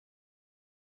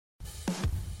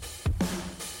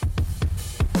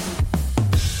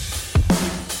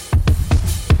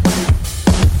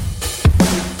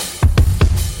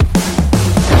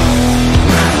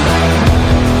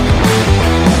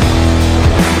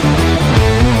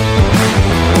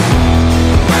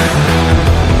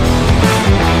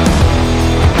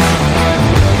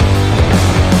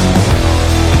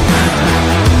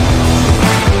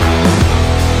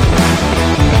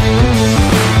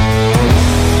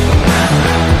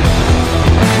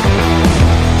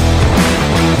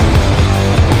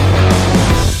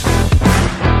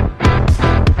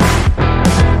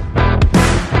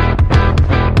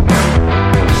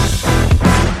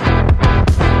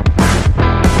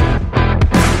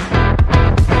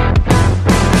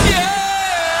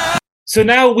So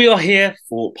now we are here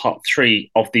for part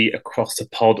three of the Across the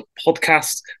Pod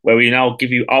podcast, where we now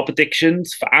give you our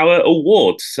predictions for our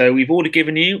awards. So we've already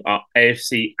given you our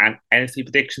AFC and NFC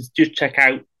predictions. Just check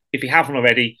out, if you haven't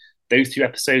already, those two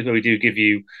episodes where we do give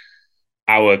you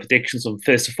our predictions on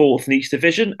first to fourth in each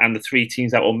division and the three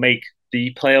teams that will make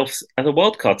the playoffs as a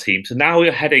wildcard team. So now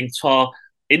we're heading to our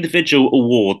individual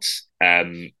awards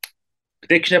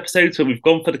prediction episodes. So we've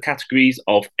gone for the categories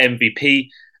of MVP,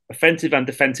 offensive and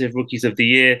defensive rookies of the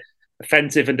year,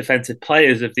 offensive and defensive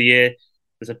players of the year.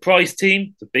 There's a prize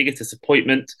team, the biggest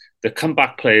disappointment, the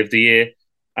comeback player of the year,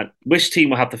 and which team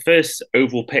will have the first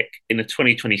overall pick in the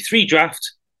 2023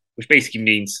 draft, which basically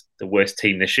means the worst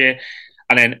team this year.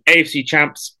 And then AFC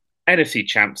champs, NFC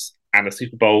champs, and the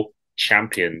Super Bowl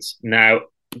champions. Now,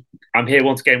 I'm here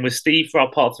once again with Steve for our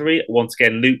part three. Once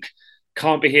again, Luke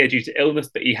can't be here due to illness,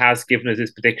 but he has given us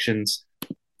his predictions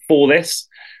for this.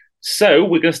 So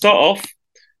we're going to start off.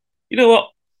 You know what?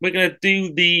 We're going to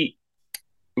do the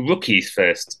rookies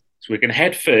first. So we're going to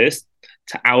head first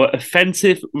to our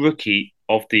offensive rookie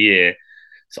of the year.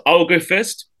 So I'll go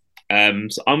first. So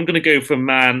I'm going to go for a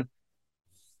man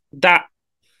that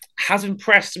has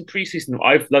impressed in preseason.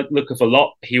 I've looked at a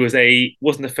lot. He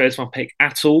wasn't the first round pick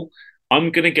at all.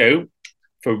 I'm going to go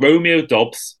for Romeo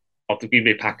Doubs of the Green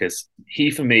Bay Packers.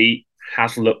 He, for me,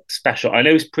 has looked special. I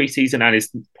know it's preseason and it's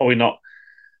probably not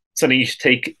something you should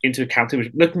take into account.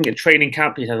 Looking at training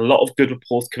camp, he's had a lot of good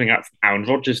reports coming out from Aaron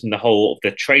Rodgers and the whole of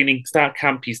the training start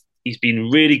camp. He's been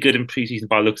really good in preseason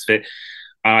by the looks of it.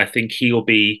 And I think he will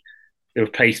be the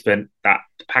replacement that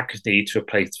the Packers need to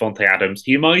replace Devontae Adams.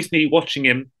 He reminds me, watching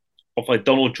him, of like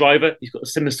Donald Driver. He's got a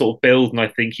similar sort of build, and I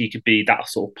think he could be that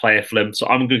sort of player for them. So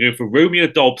I'm going to go for Romeo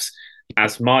Doubs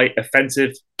as my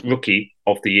offensive rookie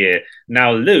of the year.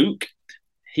 Now, Luke,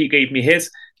 he gave me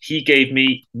his. He gave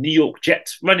me New York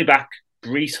Jets running back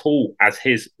Breece Hall as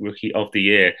his rookie of the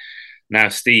year. Now,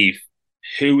 Steve,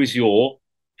 who's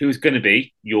going to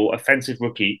be your offensive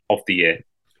rookie of the year?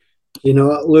 You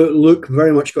know, Luke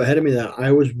very much got ahead of me there.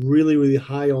 I was really, really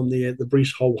high on the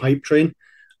Breece Hall hype train,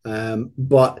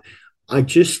 but I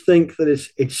just think that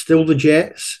it's still the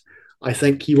Jets. I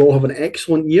think he will have an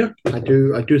excellent year. I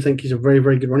do think he's a very,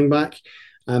 very good running back.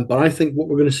 But I think what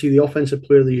we're going to see, the offensive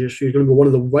player of the year, so he's going to be one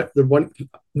of the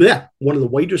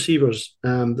wide receivers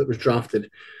that was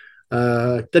drafted.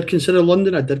 Did consider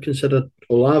London. I did consider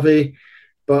Olave.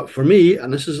 But for me,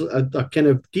 and this is a kind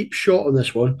of deep shot on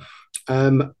this one,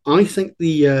 I think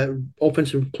the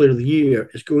offensive player of the year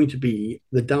is going to be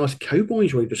the Dallas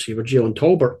Cowboys wide receiver, Jalen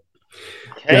Tolbert.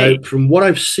 Okay. Now, from what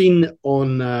I've seen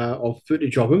on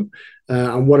footage of him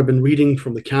and what I've been reading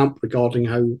from the camp regarding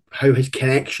how his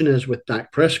connection is with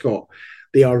Dak Prescott,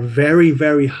 they are very,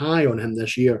 very high on him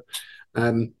this year.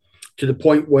 To the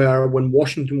point where when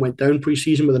Washington went down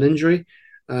preseason with an injury,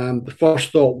 the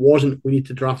first thought wasn't we need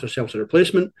to draft ourselves a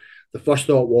replacement. The first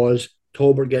thought was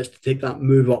Tolbert gets to take that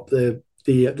move up the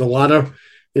ladder,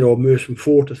 moves from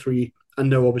 4 to 3 and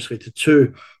now obviously to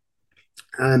 2.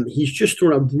 He's just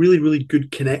thrown a really, really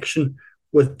good connection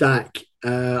with Dak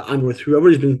and with whoever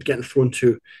he's been getting thrown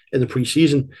to in the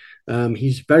preseason.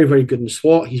 He's very, very good in the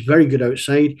slot. He's very good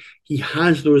outside. He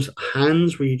has those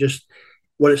hands where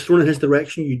when it's thrown in his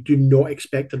direction, you do not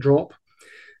expect a drop.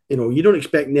 You don't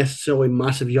expect necessarily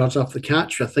massive yards off the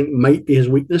catch, which I think might be his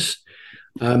weakness.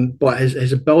 But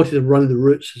his ability to run the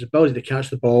routes, his ability to catch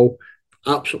the ball,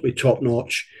 absolutely top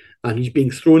notch. And he's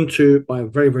being thrown to by a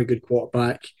very, very good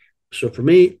quarterback. So for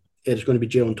me, it's going to be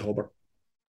Jalen Tolbert.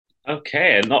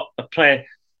 Okay, and not a player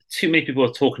too many people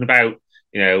are talking about,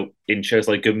 in shows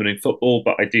like Good Morning Football,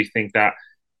 but I do think that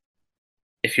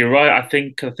if you're right, I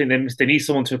think they need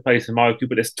someone to replace Amari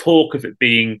Cooper. There's talk of it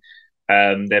being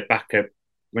their backup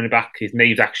running back. His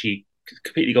name's actually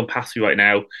completely gone past me right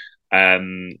now.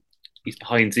 He's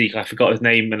behind Zeke. I forgot his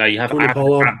name, and you have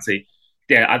Fancy.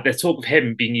 Yeah, there's talk of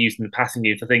him being used in the passing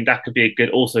games. I think that could be a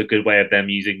good way of them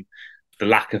using the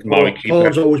lack of Amari Cooper.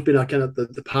 Pollard's always been a kind of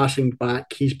the passing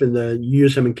back. He's been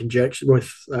use him in conjunction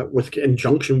with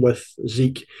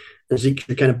Zeke. And Zeke's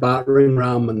the kind of battering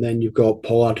ram, and then you've got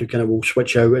Pollard who kind of will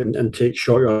switch out and take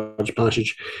short yards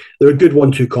passage. They're a good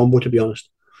 1-2 combo, to be honest.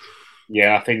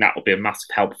 Yeah, I think that will be a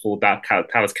massive help for that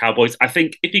Dallas Cowboys. I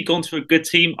think if you'd gone to a good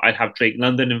team, I'd have Drake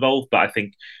London involved, but I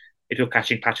think if you're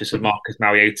catching patches with Marcus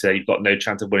Mariota, you've got no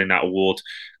chance of winning that award.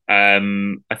 I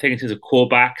think in terms of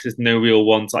quarterbacks, there's no real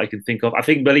ones I can think of. I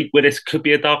think Willis could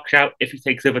be a dark shout if he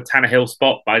takes over Tannehill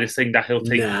spot, but I just think that he'll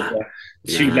take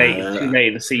too late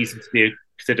in the season to be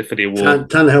considered for the award.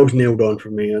 Tannehill's nailed on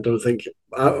for me. I don't think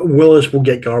Willis will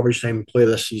get garbage time and play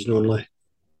this season only,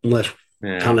 unless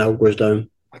Tannehill goes down.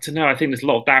 I don't know. I think there's a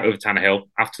lot of doubt over Tannehill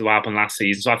after what happened last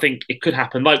season. So I think it could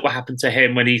happen like what happened to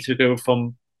him when he took over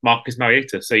from Marcus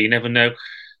Mariota. So you never know.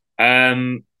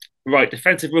 Um, right,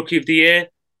 defensive rookie of the year.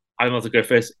 I might as well go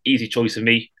first. Easy choice of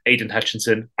me, Aiden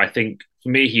Hutchinson. I think for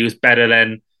me he was better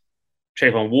than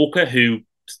Trayvon Walker, who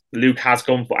Luke has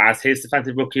gone for as his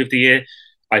defensive rookie of the year.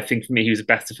 I think for me he was the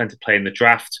best defensive player in the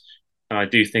draft, and I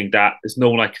do think that there's no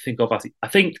one I can think of. I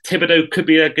think Thibodeau could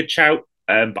be a good shout,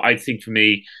 but I think for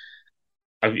me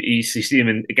you see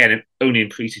him again only in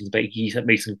preseason, but he's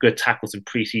made some good tackles in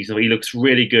preseason. He looks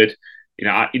really good.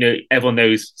 Everyone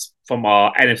knows from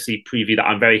our NFC preview that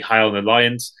I'm very high on the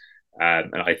Lions,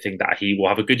 and I think that he will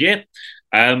have a good year.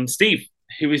 Steve,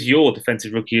 who is your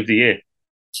defensive rookie of the year?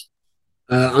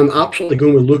 I'm absolutely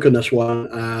going with Luke on this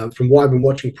one. From what I've been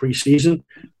watching preseason,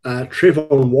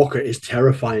 Trayvon Walker is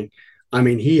terrifying. I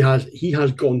mean, he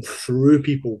has gone through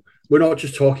people. We're not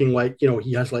just talking like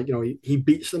he has like he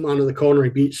beats the man in the corner. He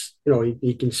beats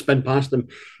he can spin past them.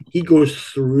 He goes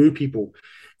through people.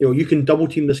 You can double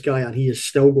team this guy and he is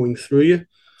still going through you.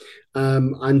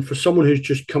 And for someone who's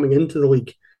just coming into the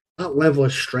league, that level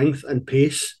of strength and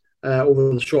pace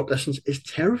over the short distance is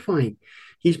terrifying.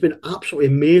 He's been absolutely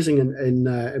amazing in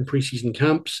preseason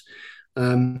camps.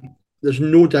 There's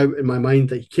no doubt in my mind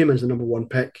that he came as the number one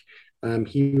pick.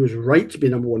 He was right to be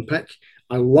number one pick.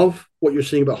 I love what you're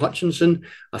saying about Hutchinson.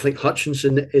 I think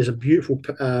Hutchinson is a beautiful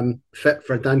fit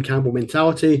for a Dan Campbell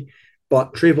mentality,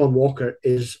 but Trayvon Walker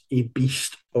is a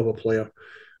beast of a player.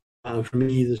 For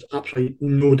me, there's absolutely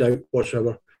no doubt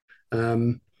whatsoever.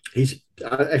 He's,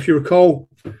 if you recall,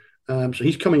 so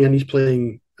he's coming in. He's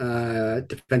playing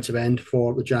defensive end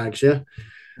for the Jags. Yeah,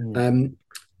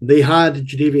 they had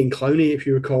Jadeveon Clowney, if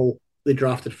you recall. They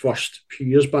drafted first a few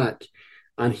years back,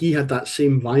 and he had that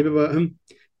same vibe about him,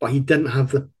 but he didn't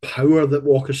have the power that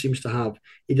Walker seems to have.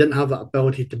 He didn't have that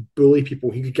ability to bully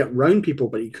people. He could get around people,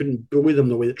 but he couldn't bully them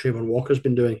the way that Trayvon Walker's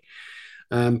been doing.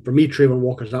 For me, Trayvon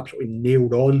Walker's absolutely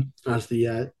nailed on as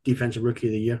the defensive rookie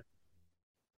of the year.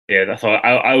 Yeah, that's all.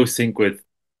 I always think with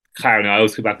Clown, I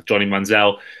always go back to Johnny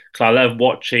Manziel because I love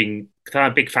watching. Because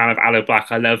I'm a big fan of Aloe Black.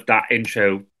 I love that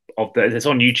intro of it's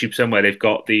on YouTube somewhere. They've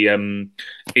got the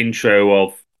intro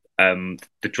of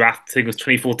the draft. I think it was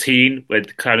 2014 when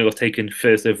Clown was taken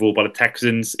first overall by the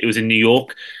Texans. It was in New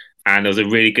York, and it was a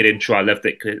really good intro. I loved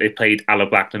it because they played Aloe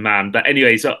Black the man. But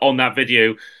anyway, so on that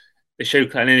video, they show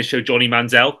and then they show Johnny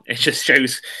Manziel. It just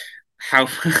shows how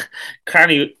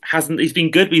Clowney hasn't. He's been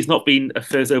good, but he's not been a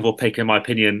first overall pick in my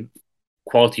opinion.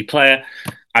 Quality player,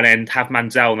 and then have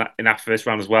Manziel in that first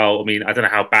round as well. I mean, I don't know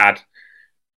how bad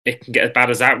it can get as bad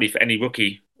as that really for any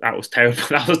rookie. That was terrible.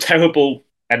 That was a terrible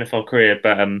NFL career.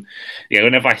 But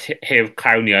whenever I hear of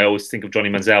Clowney, I always think of Johnny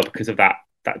Manziel because of that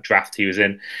draft he was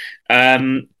in.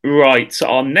 Right. So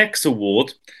our next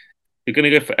award, we're going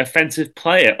to go for Offensive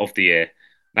Player of the Year.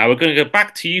 Now we're going to go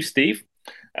back to you, Steve.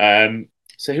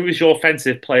 So who is your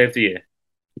Offensive Player of the Year?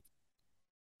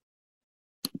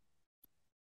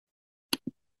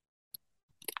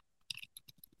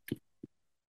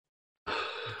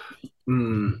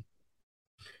 Hmm.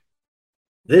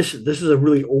 This is a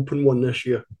really open one this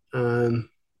year.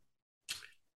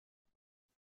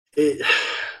 It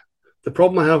the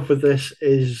problem I have with this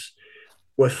is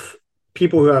with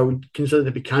people who I would consider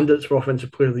to be candidates for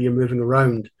offensive player of the year moving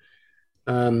around.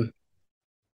 Um,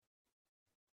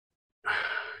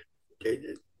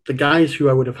 the guys who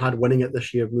I would have had winning it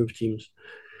this year have moved teams,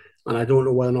 and I don't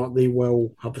know whether or not they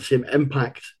will have the same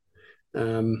impact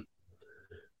um,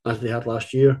 as they had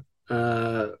last year.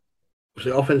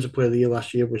 The offensive player of the year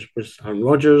last year was Aaron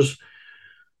Rodgers.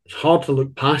 It's hard to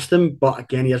look past him, but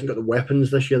again, he hasn't got the weapons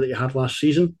this year that he had last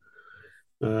season.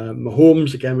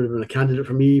 Mahomes, again, would have been a candidate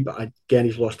for me, but again,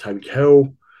 he's lost Tyreek Hill.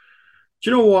 Do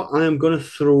you know what? I am going to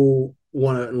throw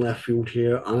one out in left field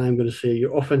here, and I'm going to say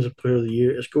your offensive player of the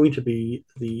year is going to be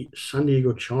the San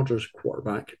Diego Chargers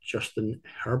quarterback, Justin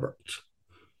Herbert.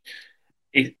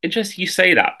 It's interesting you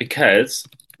say that because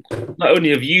not only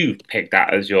have you picked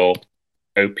that as your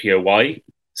OPOY,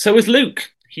 so is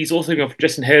Luke. He's also gone for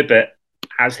Justin Herbert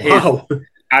as his Wow.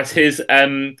 as his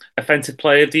offensive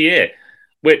player of the year,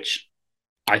 which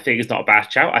I think is not a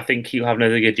bad shout. I think he'll have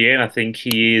another good year, and I think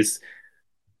he is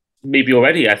maybe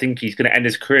already. I think he's going to end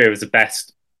his career as the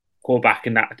best quarterback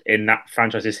in that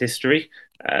franchise's history.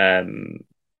 I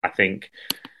think,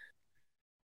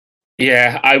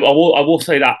 yeah, I will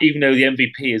say that even though the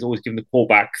MVP is always given the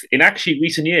quarterbacks, in actually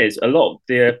recent years, a lot of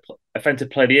the offensive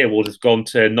player of the year awards has gone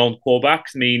to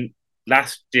non-quarterbacks. I mean,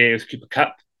 last year it was Cooper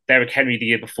Kupp, Derrick Henry the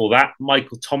year before that,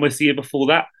 Michael Thomas the year before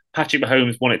that, Patrick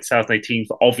Mahomes won it 2018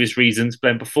 for obvious reasons, but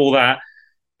then before that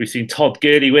We've seen Todd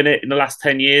Gurley win it in the last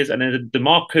 10 years, and then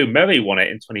DeMarco Murray won it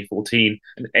in 2014,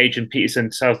 and Adrian Peterson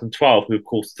in 2012, who, of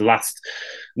course, is the last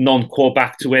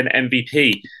non-quarterback to win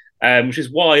MVP. Which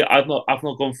is why I've not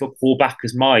gone for a quarterback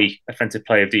as my offensive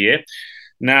player of the year.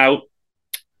 Now,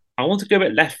 I want to go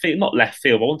at left field, not left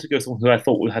field. I want to go someone who I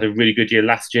thought had a really good year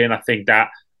last year, and I think that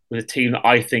was a team that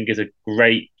I think is a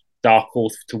great dark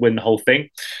horse to win the whole thing.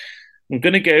 I'm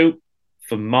going to go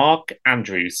for Mark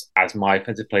Andrews as my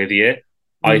offensive player of the year.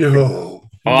 I No,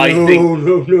 I no, think. no,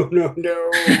 no, no,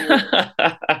 no.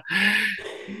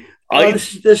 Oh, I,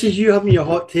 this is you having your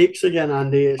hot takes again,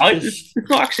 Andy. It's just it's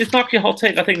not actually a hot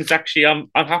take. I think it's actually I'm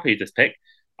happy with this pick.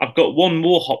 I've got one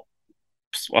more hot.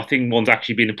 I think one's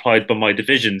actually been applied by my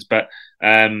divisions, but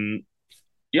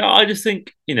yeah, I just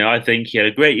think I think he had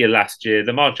a great year last year.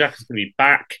 Lamar Jackson's going to be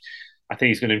back. I think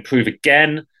he's going to improve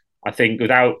again. I think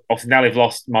without obviously now they've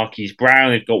lost Marquise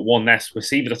Brown, they've got one less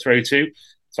receiver to throw to.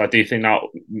 So I do think that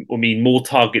will mean more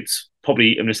targets,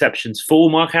 probably in receptions for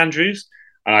Mark Andrews.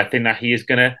 And I think that he is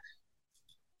going to.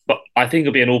 But I think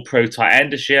he'll be an all-pro tight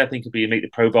end this year. I think he'll be make the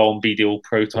Pro Bowl and be the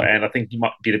all-pro tight end. I think he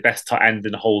might be the best tight end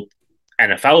in the whole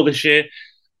NFL this year.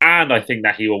 And I think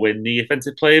that he will win the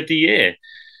Offensive Player of the Year.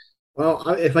 well.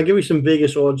 If I give you some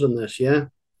Vegas odds on this, yeah.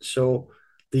 So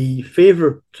the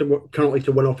favorite currently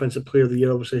to win Offensive Player of the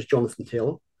Year obviously is Jonathan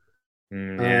Taylor.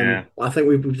 Yeah. I think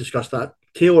we've discussed that.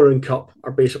 Taylor and Cup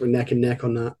are basically neck and neck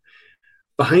on that.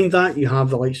 Behind that, you have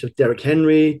the likes of Derrick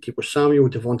Henry, Deebo Samuel,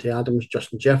 Devontae Adams,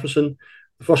 Justin Jefferson.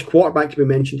 The first quarterback to be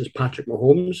mentioned is Patrick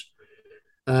Mahomes.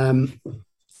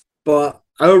 But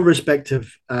our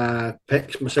respective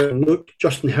picks, myself and Luke,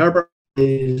 Justin Herbert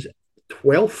is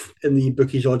 12th in the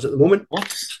bookies odds at the moment.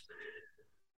 What?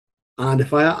 And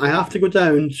if I have to go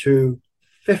down to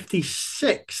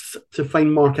 56th to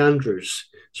find Mark Andrews.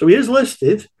 So he is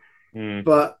listed,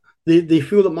 but they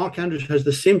feel that Mark Andrews has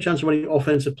the same chance of winning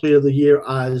Offensive Player of the Year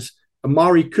as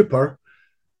Amari Cooper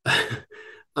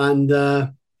and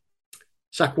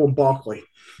Saquon Barkley.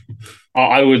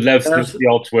 I would love to know what the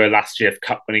odds were last year of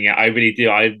Cup winning it. I really do.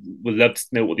 I would love to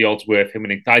know what the odds were of him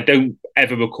winning. I don't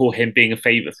ever recall him being a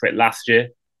favourite for it last year.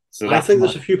 So I think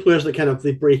there's a few players that kind of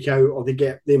they break out or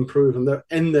they improve and they're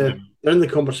in the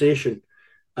conversation.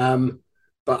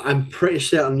 But I'm pretty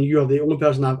certain you are the only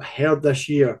person I've heard this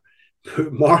year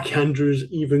put Mark Andrews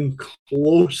even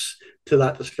close to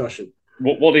that discussion.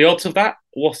 What are the odds of that?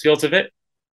 What's the odds of it?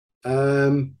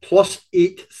 Plus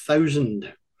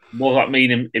 8,000. What does that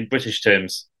mean in British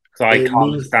terms? Because I can't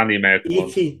understand the American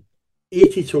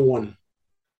 80 to 1.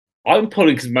 I'm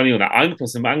putting some money on that. I'm going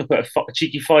to put a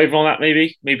cheeky fiver on that,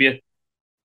 maybe.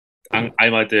 I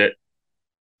might do it.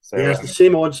 So, he has the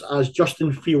same odds as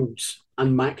Justin Fields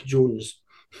and Mac Jones.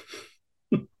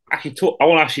 I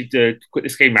want to actually quit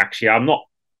this game. Actually, I'm not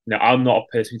a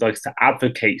person who likes to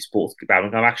advocate sports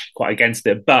gambling. I'm actually quite against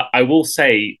it. But I will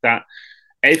say that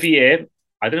every year,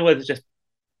 I don't know whether it's just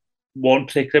one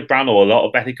particular brand or a lot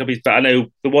of betting companies, but I know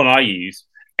the one I use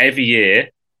every year,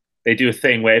 they do a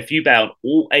thing where if you bet on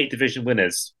all 8 division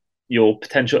winners, your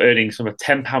potential earnings from a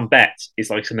 £10 bet is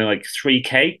like something like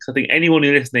 3K. So I think anyone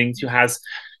who's listening who has,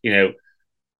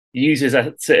 uses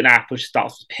a certain app which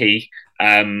starts with P,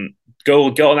 go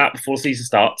on that before the season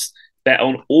starts, bet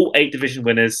on all 8 division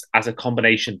winners as a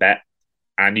combination bet,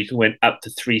 and you can win up to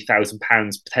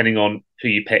 £3,000 depending on who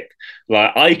you pick.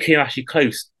 Like I came actually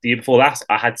close the year before last.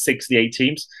 I had 68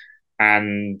 teams,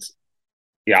 and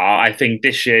yeah, I think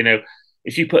this year,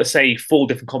 if you put say 4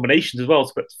 different combinations as well,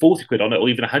 to put 40 quid on it or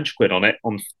even 100 quid on it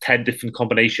on 10 different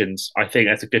combinations, I think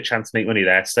that's a good chance to make money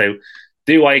there. So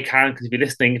do what you can, because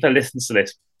if they listen to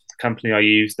this company I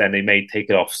use, then they may take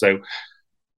it off. So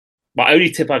my only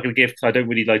tip I'm going to give, because I don't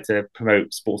really like to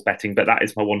promote sports betting, but that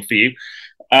is my one for you.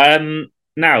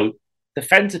 Now,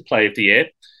 defensive player of the year,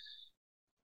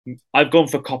 I've gone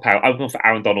for cop out. I've gone for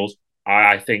Aaron Donald.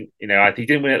 I think, he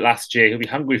didn't win it last year. He'll be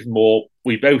hungry for more.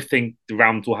 We both think the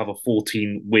Rams will have a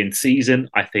 14-win season.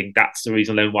 I think that's the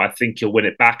reason alone why I think he'll win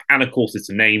it back. And of course, it's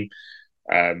a name.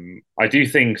 I do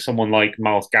think someone like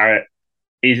Myles Garrett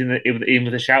is in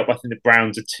with a shout, but I think the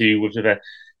Browns are too with a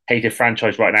hated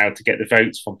franchise right now to get the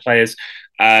votes from players.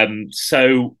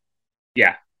 So,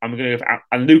 yeah, I'm going to go for,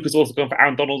 and Luke has also gone for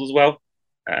Aaron Donald as well.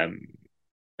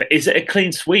 But is it a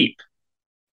clean sweep?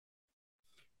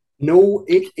 No,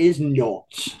 it is not.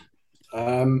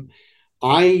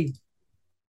 I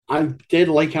did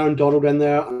like Aaron Donald in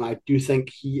there, and I do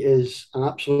think he is an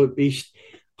absolute beast.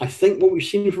 I think what we've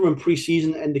seen from him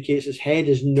pre-season indicates his head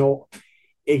is not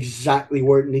exactly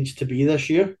where it needs to be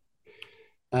this year.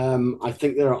 I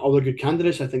think there are other good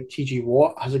candidates. I think TJ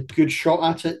Watt has a good shot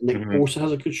at it. Nick Bosa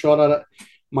has a good shot at it.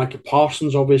 Micah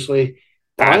Parsons, obviously.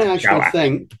 But I actually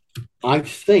think I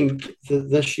think that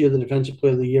this year the defensive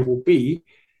player of the year will be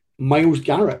Miles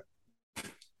Garrett.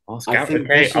 Oh, I Scout. think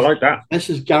Okay, I like that. this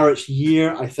is Garrett's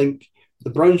year. I think the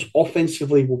Browns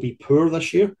offensively will be poor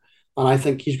this year, and I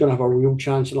think he's going to have a real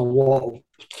chance and a lot of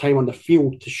time on the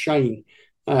field to shine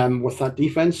with that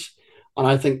defense. And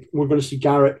I think we're going to see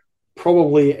Garrett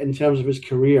probably in terms of his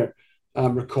career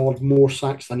record more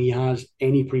sacks than he has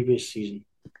any previous season.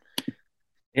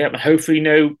 Yeah, hopefully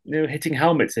no hitting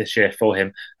helmets this year for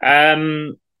him.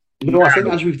 No, I think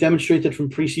as we've demonstrated from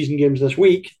preseason games this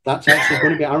week, that's actually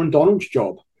going to be Aaron Donald's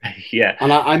job. Yeah.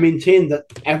 And I maintain that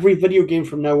every video game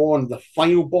from now on, the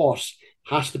final boss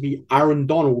has to be Aaron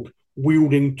Donald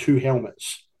wielding two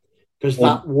helmets because Or,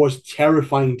 that was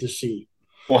terrifying to see.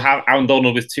 or have Aaron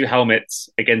Donald with two helmets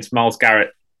against Miles Garrett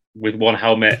with one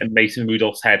helmet and Mason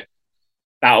Rudolph's head.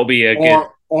 That'll be a good.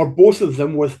 Or both of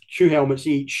them with two helmets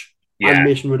each and Yeah,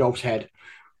 Mason Rudolph's head.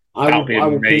 that'll be I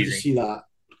will pay to amazing. see that.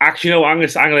 Actually, no, I'm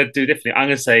gonna do differently. I'm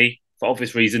gonna say, for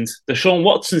obvious reasons, the Sean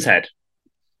Watson's head.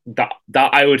 That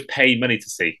I would pay money to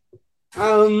see.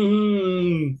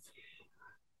 Um,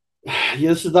 yeah,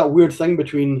 this is that weird thing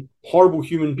between horrible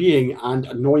human being and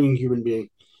annoying human being.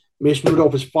 Mason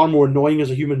Rudolph is far more annoying as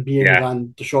a human being Yeah, than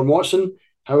Deshaun Watson.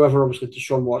 However, obviously,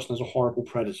 Deshaun Watson is a horrible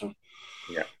predator.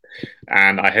 yeah.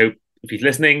 And I hope if he's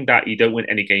listening that you don't win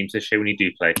any games this year when you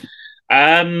do play.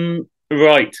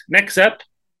 Right. Next up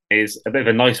is a bit of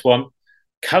a nice one.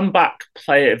 Comeback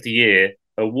Player of the Year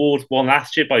award won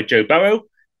last year by Joe Burrow,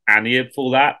 and the year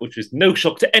before that, which was no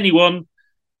shock to anyone,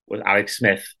 was Alex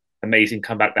Smith. Amazing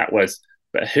comeback that was.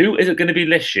 But who is it going to be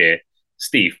this year?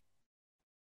 Steve.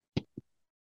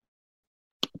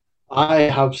 I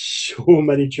have so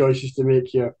many choices to make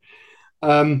here.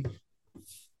 Um,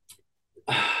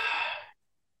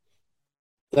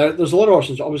 there's a lot of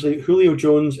options. Obviously, Julio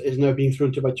Jones is now being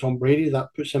thrown to by Tom Brady.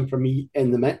 That puts him for me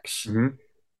in the mix.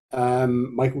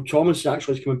 Mm-hmm. Michael Thomas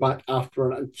actually is coming back after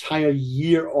an entire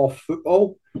year off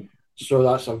football. So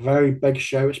that's a very big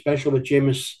shout, especially with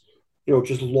Jameis,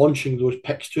 just launching those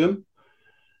picks to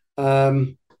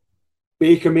him.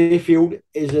 Baker Mayfield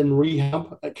is in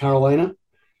rehab at Carolina.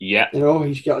 Yeah.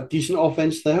 He's got a decent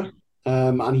offense there,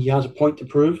 and he has a point to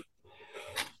prove.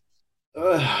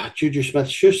 Juju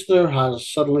Smith-Schuster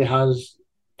suddenly has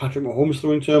Patrick Mahomes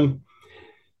throwing to him.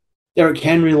 Derrick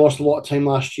Henry lost a lot of time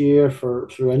last year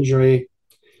through injury.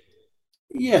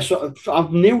 Yeah, so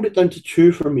I've nailed it down to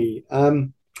two for me.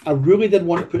 I really did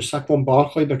want to put Saquon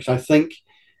Barkley because I think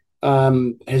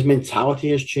his mentality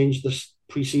has changed this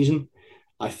preseason.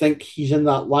 I think he's in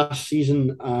that last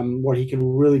season where he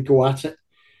can really go at it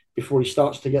before he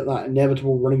starts to get that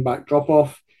inevitable running back drop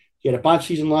off. He had a bad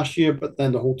season last year, but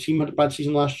then the whole team had a bad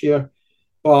season last year.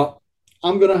 But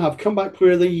I'm going to have comeback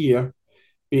player of the year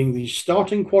being the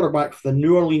starting quarterback for the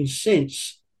New Orleans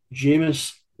Saints,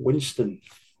 Jameis Winston.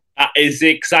 That is the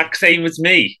exact same as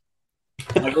me.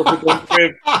 I've also gone for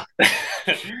him.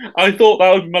 I thought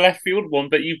that would be my left field one,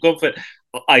 but you've gone for it.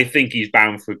 I think he's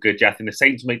bound for a good year. I think the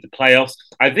Saints make the playoffs.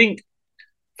 I think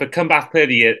for comeback player of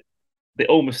the year, they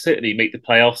almost certainly make the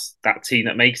playoffs. That team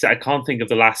that makes it. I can't think of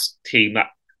the last team that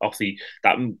obviously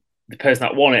that the person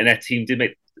that won it and their team did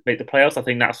make the playoffs. I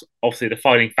think that's obviously the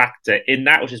defining factor in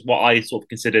that, which is what I sort of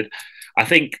considered. I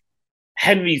think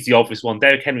Henry's the obvious one.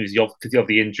 Derrick Henry's the obvious because of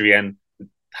the injury and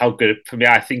how good for me.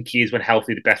 I think he is when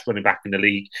healthy the best running back in the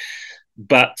league.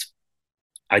 But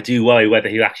I do worry whether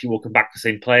he'll actually will come back the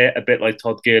same player, a bit like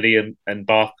Todd Gurley and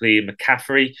Barkley and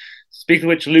McCaffrey. Speaking of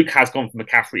which, Luke has gone for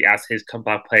McCaffrey as his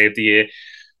comeback player of the year.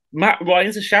 Matt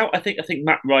Ryan's a shout. I think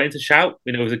Matt Ryan's a shout.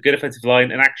 It was a good offensive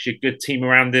line and actually a good team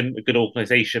around him, a good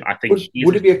organisation. I think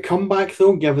would it be a comeback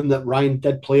though, given that Ryan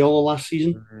did play all the last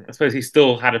season? I suppose he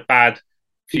still had a bad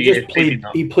few years.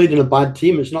 He played in a bad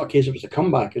team. It's not a case of it's a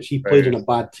comeback. It's he played in a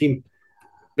bad team.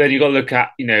 Then you've got to look at,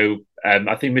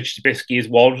 I think Mitch Trubisky is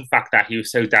one. The fact that he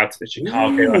was so doubted at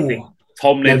Chicago. Ooh. I think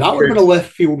Tomlin. Now that would have been a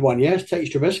left field one, yes. Tex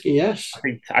Trubisky, yes.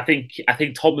 I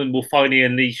think Tomlin will finally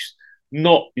unleash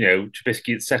not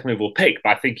Trubisky's second overall pick,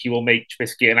 but I think he will make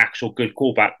Trubisky an actual good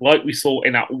quarterback, like we saw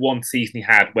in that one season he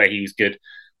had where he was good,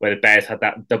 where the Bears had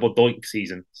that double doink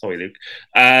season. Sorry, Luke.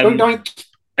 Doink doink.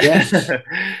 Yes.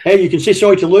 Hey, you can say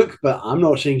sorry to Luke, but I'm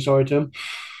not saying sorry to him.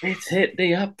 It's hit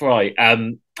the upright.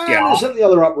 It's hit the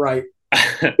other upright.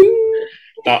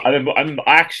 I'm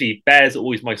actually Bears are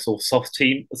always my soft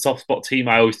spot team.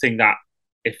 I always think that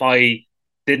if I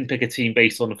didn't pick a team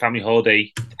based on a family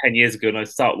holiday 10 years ago and I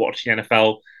started watching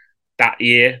NFL that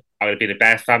year, I would have been a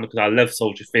Bears fan because I love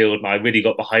Soldier Field and I really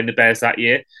got behind the Bears that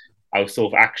year. I was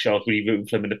really rooting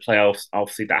for them in the playoffs.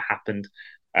 Obviously, that happened.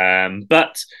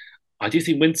 But I do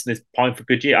think Winston is primed for a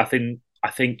good year. I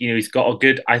think he's got a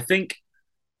good. I think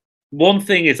one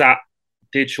thing is that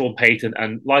did Sean Payton,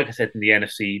 and like I said in the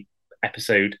NFC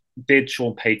episode, did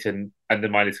Sean Payton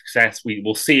undermine his success? We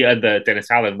will see under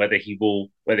Dennis Allen whether he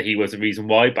was the reason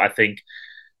why. But I think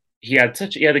he had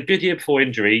a good year before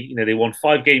injury. You know, they won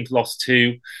 5 games, lost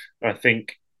two. I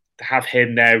think to have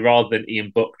him there rather than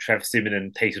Ian Book, Trevor Simeon,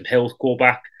 and Taysom Hill's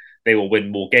quarterback, they will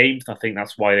win more games. I think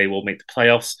that's why they will make the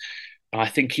playoffs. And I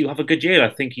think he'll have a good year. I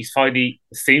think he's finally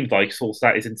seems like sorts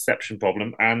out his interception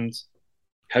problem, and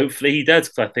hopefully he does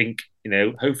because I think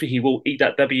hopefully he will eat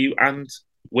that W and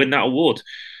win that award.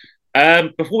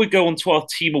 Before we go on to our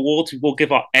team awards, we will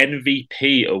give our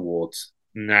MVP awards.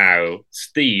 Now,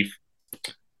 Steve,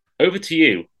 over to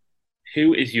you.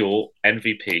 Who is your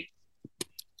MVP?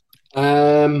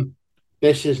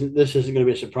 This isn't going to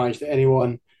be a surprise to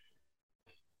anyone.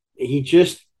 He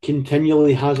just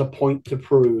continually has a point to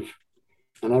prove,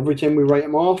 and every time we write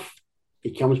him off,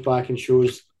 he comes back and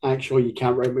shows, actually, you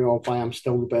can't write me off. I am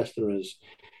still the best there is.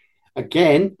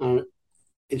 Again,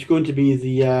 it's going to be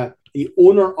the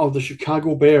owner of the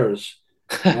Chicago Bears,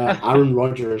 Aaron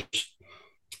Rodgers.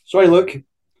 Sorry, look.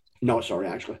 No, sorry,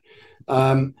 actually.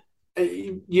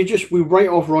 We write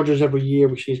off Rodgers every year.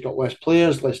 We say he's got less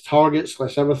players, less targets,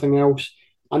 less everything else,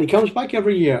 and he comes back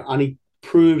every year and he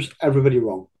proves everybody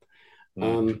wrong.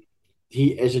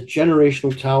 He is a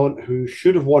generational talent who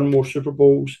should have won more Super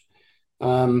Bowls,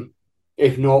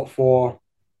 if not for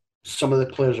some of the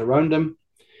players around him.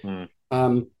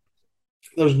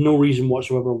 There's no reason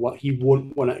whatsoever why he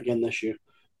won't win it again this year.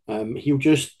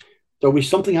 There'll be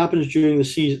something happens during the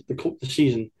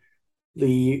season.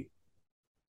 The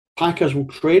Packers will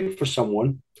trade for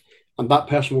someone, and that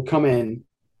person will come in,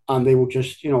 and they will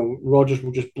just, Rodgers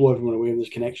will just blow everyone away with his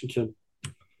connection to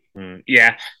him.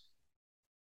 Yeah,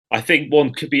 I think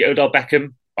one could be Odell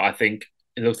Beckham, but I think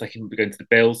it looks like he will be going to the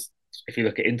Bills if you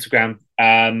look at Instagram.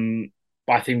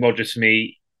 But I think Rodgers, for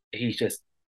me, he's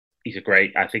a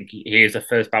great. I think he is a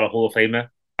first ballot Hall of Famer.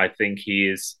 I think he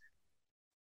is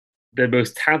the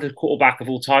most talented quarterback of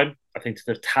all time. I think to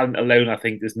the talent alone, I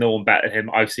think there's no one better than him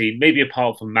I've seen, maybe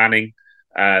apart from Manning,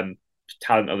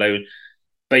 talent alone.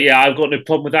 But yeah, I've got no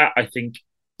problem with that.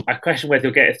 I question whether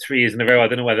he'll get it 3 years in a row. I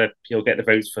don't know whether he'll get the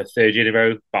votes for a third year in a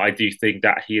row, but I do think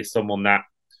that he is someone that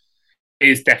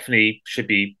is definitely should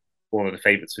be one of the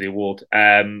favourites for the award.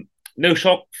 No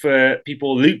shock for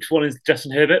people. Luke's one is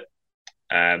Justin Herbert.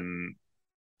 And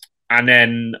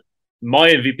then my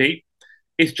MVP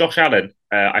is Josh Allen.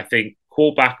 I think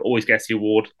quarterback always gets the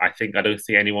award. I don't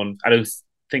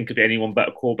think of anyone but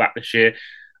a quarterback this year.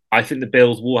 I think the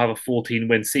Bills will have a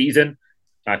 14-win season.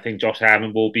 I think Josh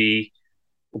Allen will be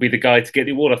the guy to get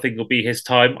the award. I think it'll be his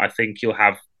time. I think he'll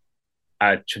have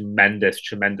a tremendous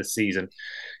season.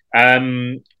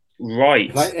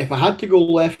 Right. If I had to go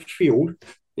left field,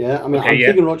 yeah, I mean, I'm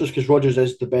thinking Rodgers because Rodgers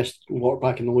is the best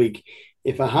quarterback in the league.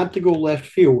 If I had to go left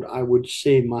field, I would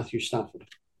say Matthew Stafford.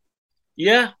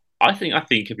 Yeah, I think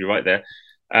you could be right there.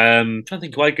 I'm trying to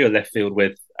think who I go left field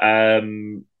with. Let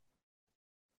me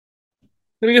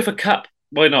go for Cup.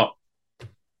 Why not?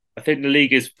 I think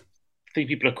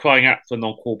people are crying out for a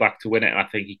non-quarterback to win it, and I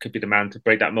think he could be the man to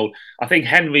break that mold. I think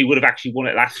Henry would have actually won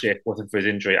it last year if it wasn't for his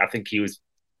injury. He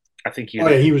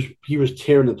was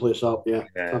tearing the place up. Yeah,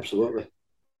 absolutely.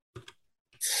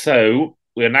 So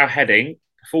we are now heading.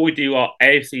 Before we do our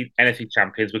AFC NFC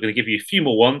champions, we're going to give you a few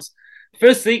more ones.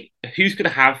 Firstly, who's going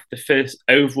to have the first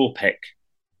overall pick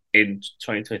in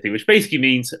 2023, which basically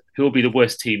means who will be the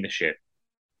worst team this year.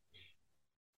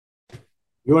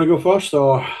 You want to go first,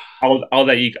 or I'll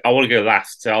let you. I want to go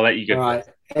last, so I'll let you go. All right,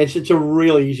 it's a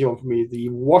really easy one for me. The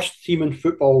worst team in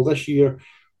football this year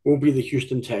will be the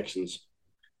Houston Texans.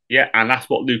 Yeah, and that's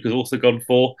what Luke has also gone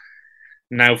for.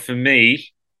 Now, for me,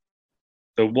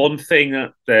 the one thing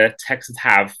that the Texans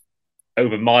have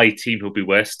over my team who'll be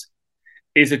worst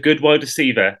is a good wide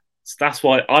receiver. So that's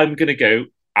why I'm going to go.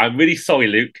 I'm really sorry,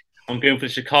 Luke. I'm going for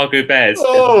the Chicago Bears as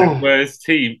the worst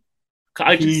team.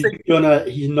 He's not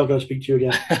going to speak to you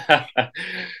again.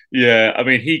 Yeah, I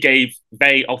mean, he gave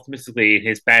very optimistically in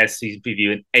his Bears season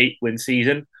preview an 8-win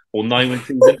season or 9-win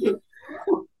season.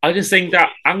 I just think that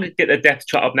I'm going to get the depth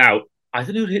chart up now. I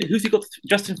don't know who's he got.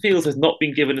 Justin Fields has not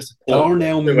been given a support.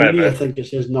 Darnell Mooney, I think,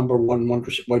 is his number one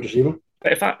wide receiver.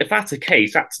 But if that's the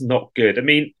case, that's not good. I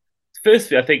mean,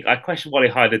 firstly, I question why they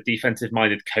hired a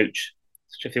defensive-minded coach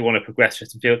if they want to progress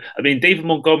Justin Fields. I mean, David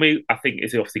Montgomery, I think,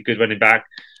 is obviously a good running back.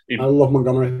 I love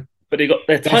Montgomery. But they got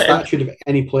their best attitude of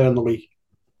any player in the league.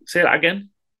 Say that again?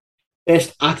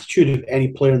 Best attitude of any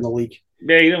player in the league.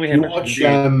 Yeah, you watch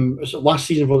last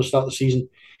season before the start of the season,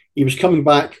 he was coming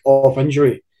back off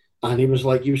injury. And he was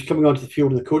coming onto the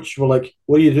field, and the coach were like,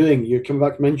 "What are you doing? You're coming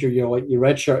back from injury. You're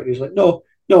redshirt." And he's like, "No,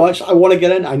 No, I want to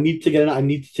get in. I need to get in. I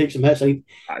need to take some hits.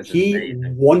 That is He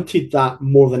amazing. wanted that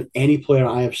more than any player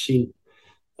I have seen.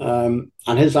 And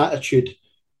his attitude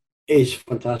is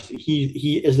fantastic.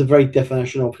 He is the very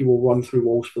definition of he will run through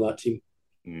walls for that team.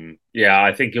 Yeah,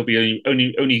 I think he'll be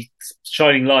only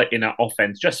shining light in that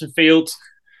offense. Justin Fields,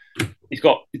 he's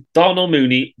got Darnell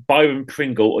Mooney, Byron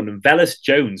Pringle, and Velus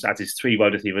Jones as his three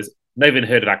wide receivers. Never even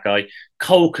heard of that guy.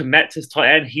 Cole Kmet is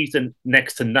tight end. He's done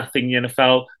next to nothing in the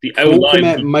NFL. The O Cole line,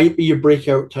 Kmet might be your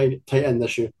breakout tight end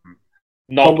this year,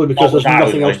 not probably because not with there's that O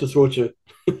nothing else line. to throw to.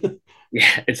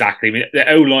 Yeah, exactly. I mean, their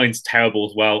O line's terrible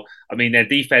as well. I mean, their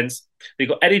defense, they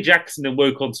got Eddie Jackson and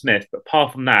Woken Smith, but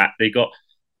apart from that, they got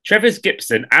Travis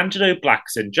Gibson, Angelo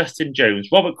Blackson, Justin Jones,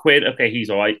 Robert Quinn. Okay, he's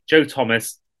all right. Joe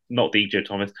Thomas, not the Joe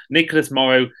Thomas, Nicholas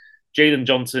Morrow, Jalen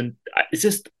Johnson.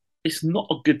 It's not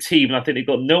a good team. And I think they've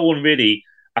got no one really.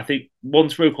 I think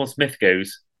once Roquan Smith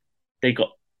goes, they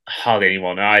got hardly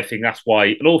anyone. And I think that's why.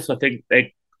 And also, I think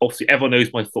they obviously everyone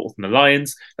knows my thoughts on the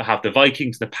Lions. They have the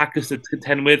Vikings, the Packers to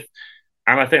contend with.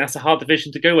 And I think that's a hard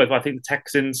division to go with. I think the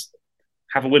Texans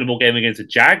have a winnable game against the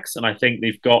Jags. And I think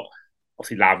they've got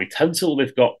obviously Larry Tunsil,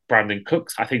 they've got Brandon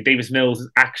Cooks. I think Davis Mills is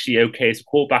actually okay as a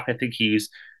quarterback. I think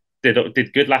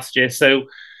did good last year. So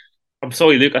I'm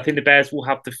sorry, Luke. I think the Bears will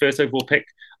have the first overall pick.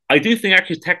 I do think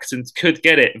actually Texans could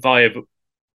get it by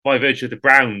virtue of the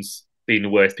Browns being the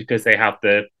worst because they have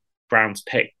the Browns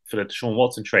pick for the Deshaun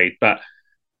Watson trade. But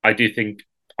I do think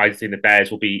the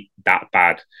Bears will be that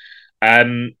bad.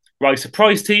 Right,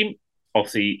 surprise team.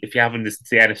 Obviously, if you haven't listened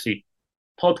to the NFC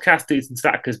podcast, it's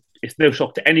that because it's no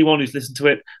shock to anyone who's listened to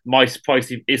it. My surprise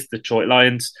team is the Detroit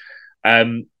Lions.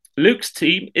 Luke's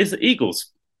team is the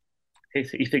Eagles.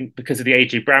 He think because of the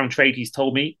AJ Brown trade, he's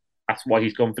told me that's why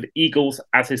he's gone for the Eagles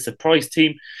as his surprise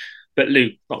team. But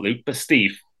Luke, not Luke, but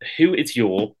Steve, who is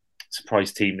your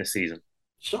surprise team this season?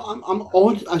 So I'm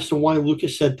odd as to why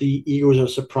Lucas said the Eagles are a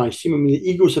surprise team. I mean, the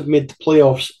Eagles have made the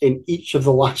playoffs in each of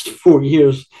the last 4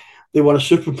 years. They won a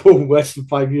Super Bowl less than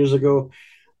 5 years ago.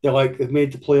 They've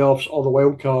made the playoffs or the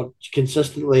wild card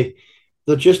consistently.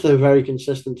 They're just a very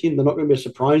consistent team. They're not going to be a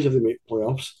surprise if they make the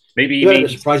playoffs. Maybe They're you not going mean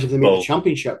to be a surprise if they make the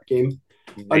championship game.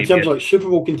 In maybe terms of like Super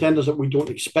Bowl contenders that we don't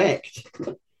expect,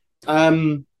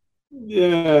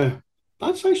 yeah,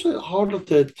 that's actually harder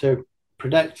to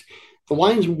predict. The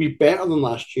Lions will be better than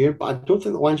last year, but I don't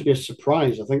think the Lions will be a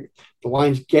surprise. I think the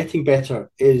Lions getting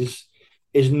better is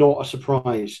not a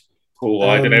surprise. Oh,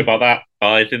 I don't know about that.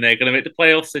 I think they're going to make the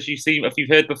playoffs, as if you've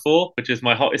heard before, which is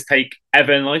my hottest take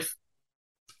ever in life.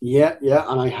 Yeah,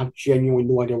 and I have genuinely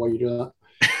no idea why you do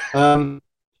that.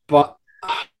 But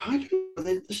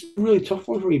this is a really tough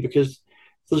one for me because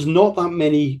there's not that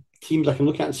many teams I can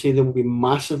look at and say they will be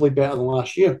massively better than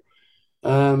last year.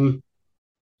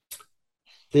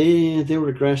 They'll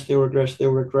regress. I'm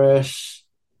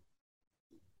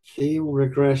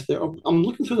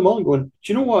looking through them all and going, do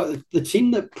you know what? The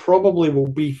team that probably will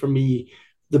be for me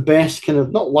the best, kind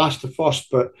of not last to first,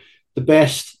 but the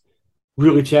best,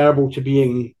 really terrible to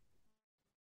being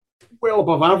well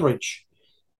above average.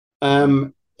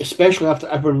 Especially after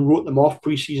everyone wrote them off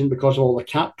preseason because of all the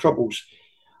cap troubles.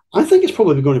 I think it's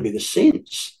probably going to be the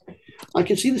Saints. I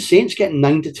can see the Saints getting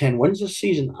 9 to 10 wins this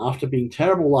season after being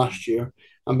terrible last year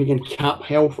and being in cap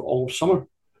hell for all of summer.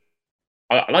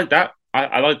 I like that.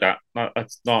 I like that.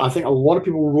 That's not. I think a lot of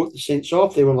people wrote the Saints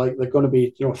off. They were like they're going to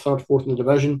be third, fourth in the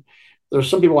division. There are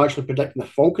some people actually predicting the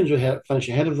Falcons would finish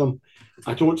ahead of them.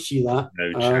 I don't see that.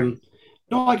 No chance.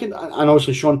 No, I can, and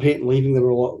obviously Sean Payton leaving.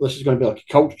 This is going to be like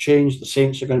a culture change. The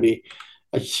Saints are going to be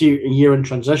a year in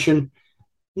transition.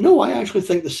 No, I actually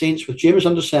think the Saints with Jameis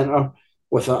under center,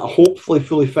 with a hopefully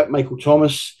fully fit Michael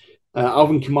Thomas,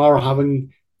 Alvin Kamara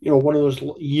having one of those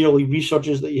yearly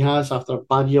resurges that he has after a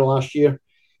bad year last year.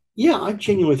 Yeah, I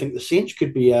genuinely think the Saints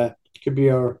could be our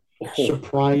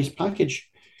surprise package.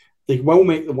 They will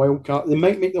make the wild card. They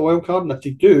might make the wild card, and if they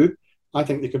do, I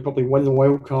think they could probably win the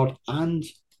wild card and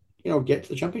get to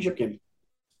the championship game.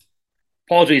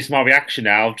 Apologies for my reaction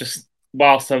now. Just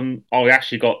whilst I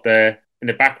actually got in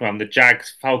the background the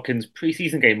Jags Falcons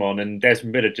preseason game on, and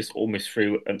Desmond Ridder just almost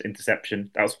threw an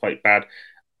interception. That was quite bad.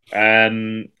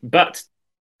 But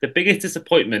the biggest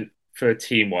disappointment for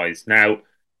team wise now,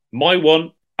 my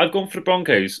one, I've gone for the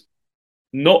Broncos,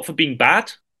 not for being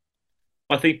bad.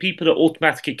 I think people are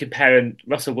automatically comparing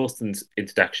Russell Wilson's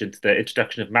introduction to the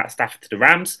introduction of Matt Stafford to the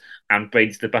Rams and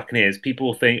Brady to the Buccaneers.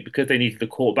 People think because they needed the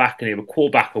quarterback and they were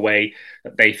quarterback away,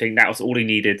 that they think that was all they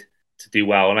needed to do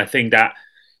well. And I think that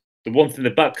the one thing the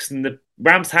Bucks and the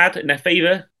Rams had in their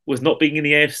favour was not being in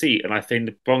the AFC. And I think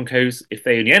the Broncos, if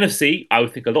they're in the NFC, I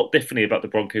would think a lot differently about the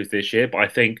Broncos this year. But I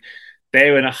think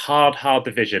they're in a hard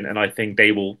division, and I think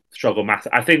they will struggle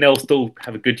massively. I think they'll still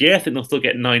have a good year. I think they'll still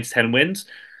get 9 to 10 wins.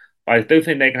 But I don't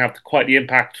think they're going to have quite the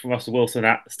impact from Russell Wilson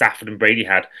that Stafford and Brady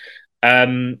had.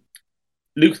 Um,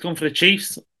 Luke's gone for the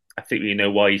Chiefs. I think we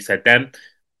know why he said them.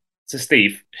 So,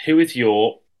 Steve, who is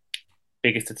your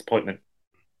biggest disappointment?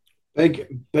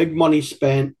 Big money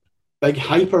spent, big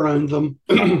hype around them,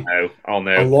 Oh no! Oh a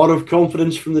no! lot of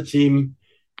confidence from the team.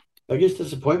 Biggest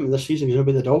disappointment this season is going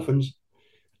to be the Dolphins.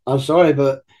 I'm sorry,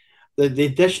 but the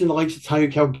addition of the likes of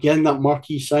Tyreek Hill getting that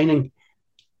marquee signing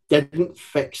didn't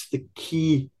fix the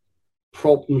key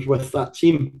problems with that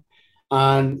team,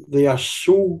 and they are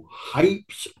so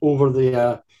hyped over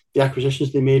the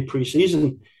acquisitions they made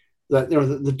pre-season that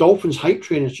the Dolphins hype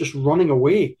train is just running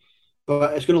away,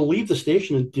 but it's going to leave the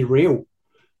station and derail.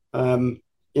 Um,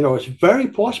 it's very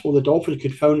possible the Dolphins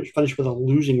could finish with a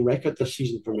losing record this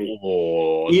season for me,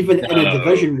 Oh even no! in a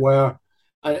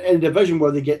division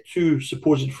where they get two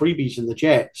supposed freebies in the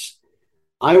Jets.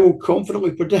 I will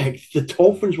confidently predict the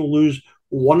Dolphins will lose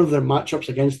one of their matchups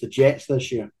against the Jets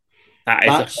this year. That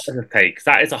is a That's hot take.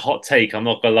 That is a hot take. I'm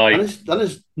not gonna lie. that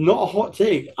is not a hot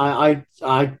take. I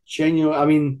genuinely. I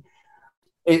mean,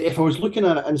 if I was looking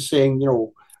at it and saying,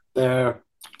 there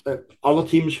other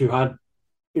teams who had,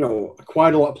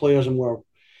 acquired a lot of players and were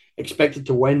expected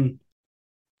to win,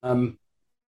 um,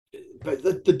 but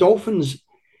the Dolphins,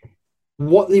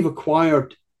 what they've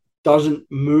acquired doesn't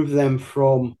move them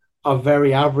from a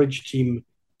very average team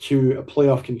to a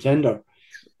playoff contender.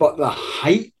 But the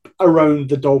hype around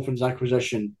the Dolphins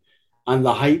acquisition and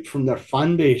the hype from their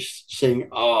fan base saying,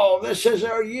 "Oh, this is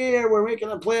our year. We're making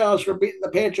the playoffs. We're beating the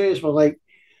Patriots." We're like,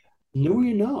 "No,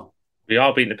 you're not." We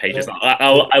are beating the Patriots. The,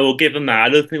 I will give them that. I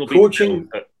don't think we'll beat the Bills, coaching,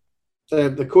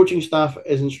 but the coaching staff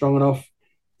isn't strong enough.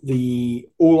 The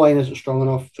O line isn't strong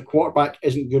enough. The quarterback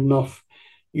isn't good enough.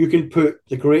 You can put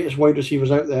the greatest wide receivers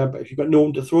out there, but if you've got no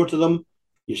one to throw to them,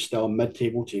 you're still a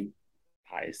mid-table team.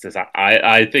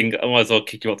 I think I might as well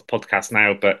kick you off the podcast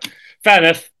now. But fair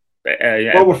enough. Well,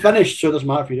 Yeah. we're finished, so it doesn't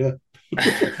matter if you do.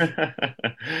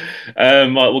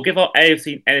 Right, we'll give our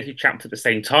AFC and NFC champs at the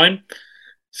same time.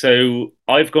 So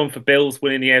I've gone for Bills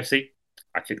winning the AFC.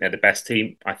 I think they're the best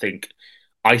team. I think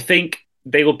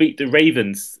they will beat the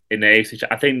Ravens in the AFC.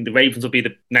 I think the Ravens will be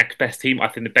the next best team. I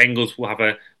think the Bengals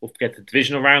will get the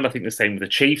divisional round. I think the same with the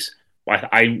Chiefs.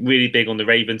 I'm really big on the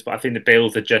Ravens, but I think the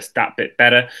Bills are just that bit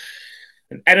better.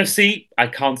 And NFC, I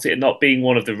can't see it not being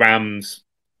one of the Rams,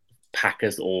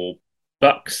 Packers, or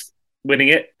Bucks winning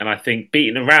it. And I think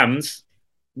beating the Rams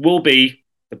will be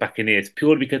the Buccaneers,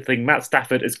 purely because I think Matt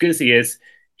Stafford, as good as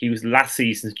he was last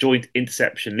season's joint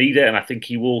interception leader, and I think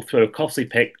he will throw a costly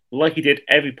pick like he did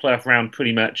every playoff round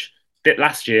pretty much did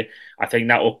last year. I think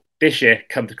that will this year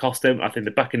come to cost him. I think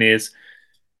the Buccaneers,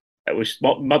 which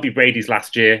might be Brady's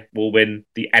last year, will win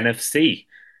the NFC.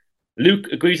 Luke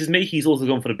agrees with me. He's also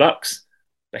gone for the Bucks,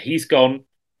 but he's gone.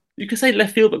 You can say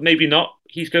left field, but maybe not.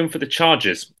 He's going for the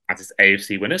Chargers as his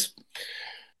AFC winners.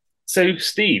 So,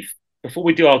 Steve, before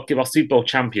we give our Super Bowl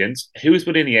champions, who's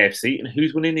winning the AFC and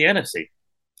who's winning the NFC?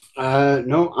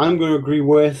 No, I'm going to agree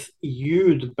with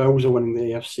you. The Bills are winning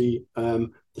the AFC.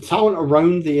 The talent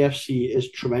around the AFC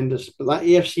is tremendous, but that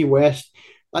AFC West,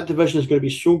 that division is going to be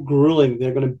so grueling.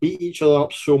 They're going to beat each other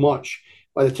up so much.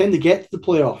 By the time they get to the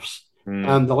playoffs,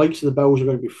 the likes of the Bills are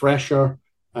going to be fresher.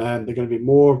 They're going to be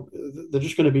more. They're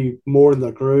just going to be more in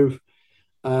their groove.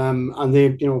 And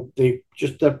they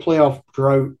just their playoff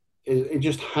drought. It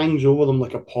just hangs over them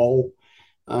like a pall.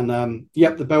 And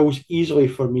yep, the Bills easily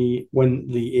for me win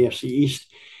the AFC East.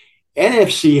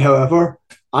 NFC, however,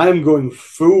 I am going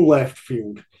full left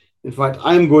field. In fact,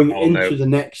 I am going into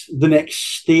No. the next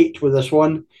state with this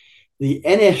one. The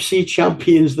NFC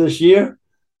champions this year,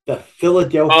 the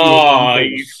Philadelphia Oh,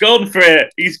 he's Eagles. gone for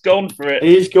it. He's gone for it.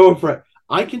 He's going for it.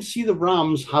 I can see the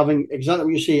Rams having exactly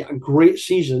what you say, a great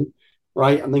season,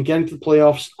 right? And then getting to the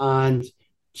playoffs and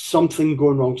something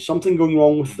going wrong. Something going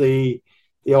wrong with the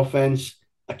offense.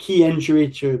 A key injury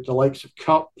to the likes of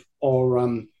Cup or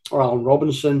Allen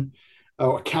Robinson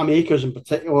or Cam Akers in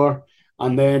particular.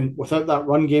 And then without that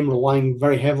run game relying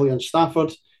very heavily on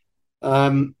Stafford,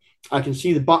 I can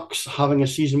see the Bucks having a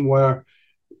season where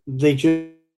they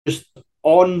just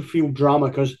on-field drama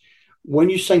because when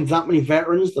you sign that many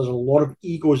veterans, there's a lot of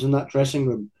egos in that dressing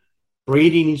room.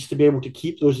 Brady needs to be able to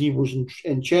keep those egos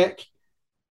in check.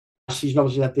 Last season,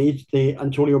 obviously, had the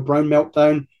Antonio Brown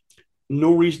meltdown.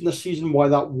 No reason this season why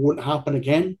that won't happen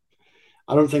again.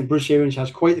 I don't think Bruce Arians has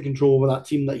quite the control over that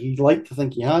team that he'd like to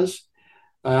think he has.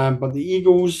 But the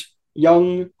Eagles,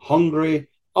 young, hungry,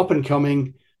 up and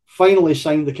coming, finally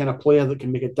signed the kind of player that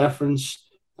can make a difference.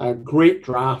 Great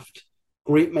draft,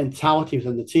 great mentality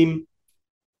within the team.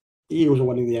 The Eagles are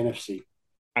winning the NFC.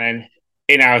 And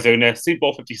in Arizona, Super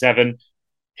Bowl 57,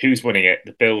 who's winning it?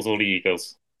 The Bills or the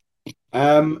Eagles?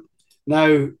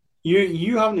 Now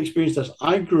you haven't experienced this.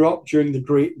 I grew up during the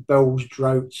Great Bills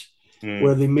drought,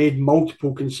 where they made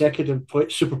multiple consecutive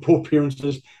Super Bowl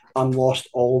appearances and lost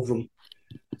all of them.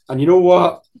 And you know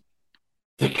what?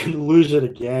 They can lose it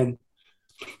again.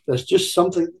 There's just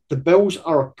something. The Bills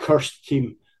are a cursed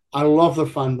team. I love their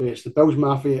fan base. The Bills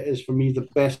Mafia is, for me, the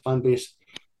best fan base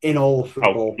in all of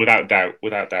football. Oh, without doubt,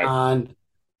 without doubt. And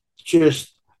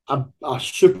just a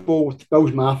Super Bowl with the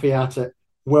Bills Mafia at it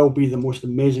will be the most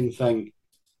amazing thing.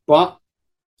 But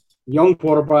young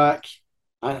quarterback,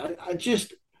 I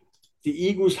just, the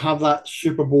Eagles have that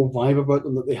Super Bowl vibe about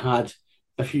them that they had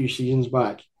a few seasons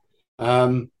back.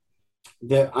 And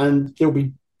they'll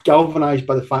be galvanized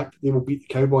by the fact that they will beat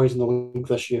the Cowboys in the league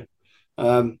this year.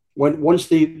 Once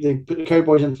they put the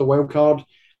Cowboys into the wild card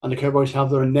and the Cowboys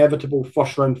have their inevitable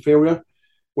first round failure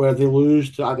where they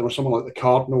lose to, I don't know, someone like the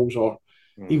Cardinals or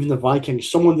even the Vikings,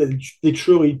 someone that they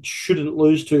truly shouldn't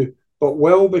lose to, but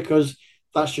will, because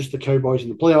that's just the Cowboys in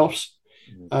the playoffs.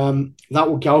 That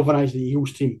will galvanize the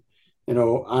Eagles team,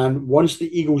 and once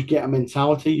the Eagles get a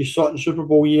mentality, you saw it in Super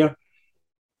Bowl year,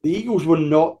 the Eagles were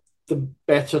not the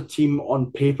better team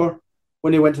on paper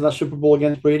when they went to that Super Bowl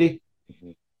against Brady,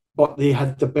 but they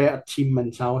had the better team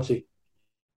mentality.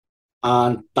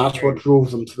 And that's what drove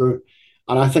them through.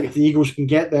 And I think if the Eagles can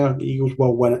get there, the Eagles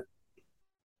will win it.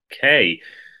 Okay.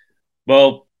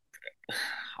 Well,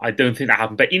 I don't think that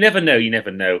happened, but you never know. You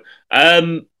never know.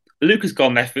 Luke has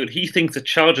gone left field. He thinks the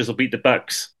Chargers will beat the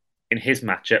Bucks in his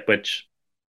matchup, which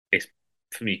is,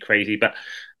 for me, crazy. But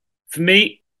for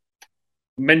me,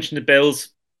 mention the Bills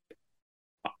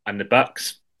and the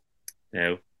Bucks.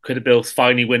 Could the Bills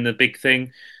finally win the big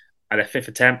thing at their fifth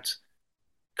attempt?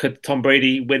 Could Tom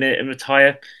Brady win it and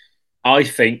retire? I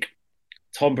think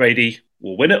Tom Brady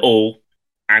will win it all,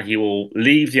 and he will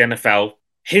leave the NFL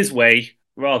his way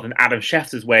rather than Adam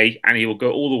Schefter's way, and he will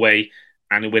go all the way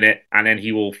and win it, and then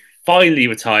he will finally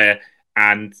retire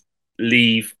and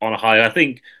leave on a high. I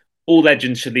think all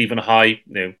legends should leave on a high.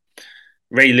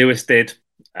 Ray Lewis did.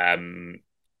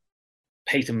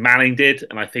 Peyton Manning did,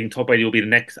 and I think Tom Brady will be the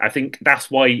next. I think that's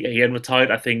why he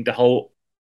retired. I think the whole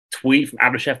tweet from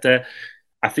Adam Schefter,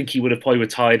 I think he would have probably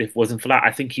retired if it wasn't for that.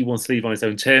 I think he wants to leave on his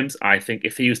own terms. I think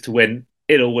if he was to win,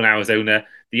 it'll win Arizona.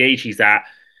 The age he's at,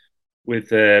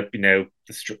 with I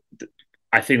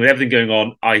think with everything going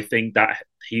on, I think that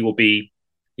he will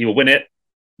win it.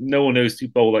 No one knows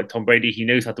Super Bowl like Tom Brady. He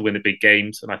knows how to win the big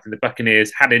games, and I think the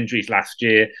Buccaneers had injuries last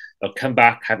year. They'll come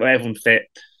back, have everyone fit.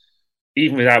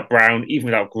 Even without Brown, even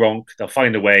without Gronk, they'll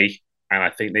find a way, and I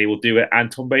think they will do it. And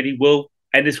Tom Brady will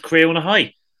end his career on a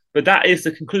high. But that is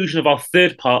the conclusion of our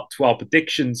third part to our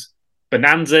predictions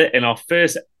bonanza in our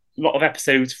first lot of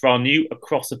episodes for our new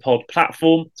Across the Pod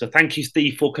platform. So thank you,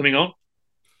 Steve, for coming on.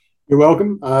 You're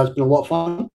welcome. It's been a lot of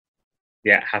fun.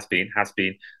 Yeah, it has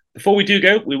been. Before we do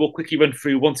go, we will quickly run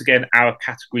through once again our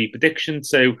category predictions.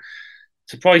 So,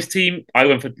 surprise team, I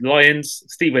went for Lions,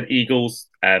 Steve went Eagles,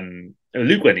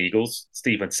 Luke went Eagles,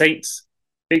 Steve went Saints.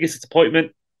 Biggest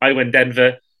disappointment, I went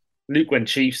Denver, Luke went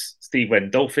Chiefs, Steve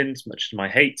went Dolphins, much to my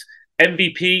hate.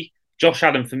 MVP, Josh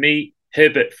Allen for me,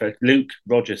 Herbert for Luke,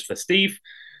 Rodgers for Steve.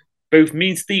 Both me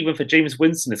and Steve went for Jameis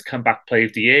Winston as comeback player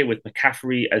of the year, with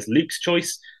McCaffrey as Luke's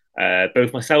choice.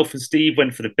 Both myself and Steve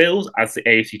went for the Bills as the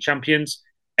AFC champions.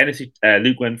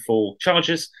 Luke went for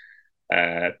Chargers.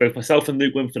 Both myself and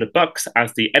Luke went for the Bucks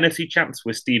as the NFC champs,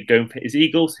 with Steve going for his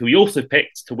Eagles, who he also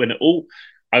picked to win it all.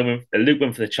 Luke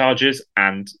went for the Chargers,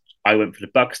 and I went for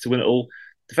the Bucks to win it all.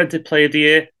 Defensive player of the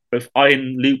year, both I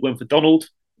and Luke went for Donald,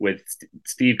 with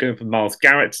Steve going for Myles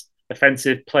Garrett.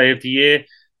 Offensive player of the year,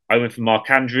 I went for Mark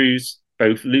Andrews.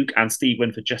 Both Luke and Steve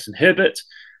went for Justin Herbert.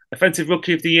 Offensive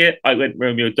rookie of the year, I went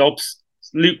Romeo Dobbs.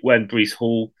 Luke went Breece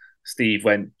Hall. Steve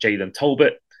went Jalen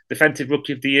Tolbert. Defensive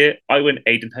rookie of the year, I went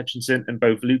Aiden Hutchinson, and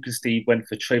both Luke and Steve went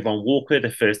for Trayvon Walker, the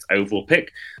first overall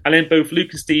pick. And then both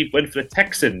Luke and Steve went for the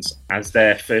Texans as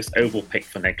their first overall pick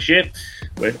for next year,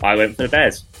 with I went for the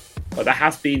Bears. But that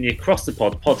has been the Across the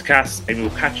Pod podcast, and we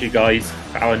will catch you guys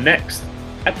for our next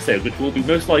episode, which will be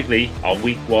most likely our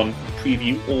week 1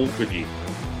 preview or review.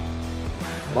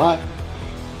 Bye.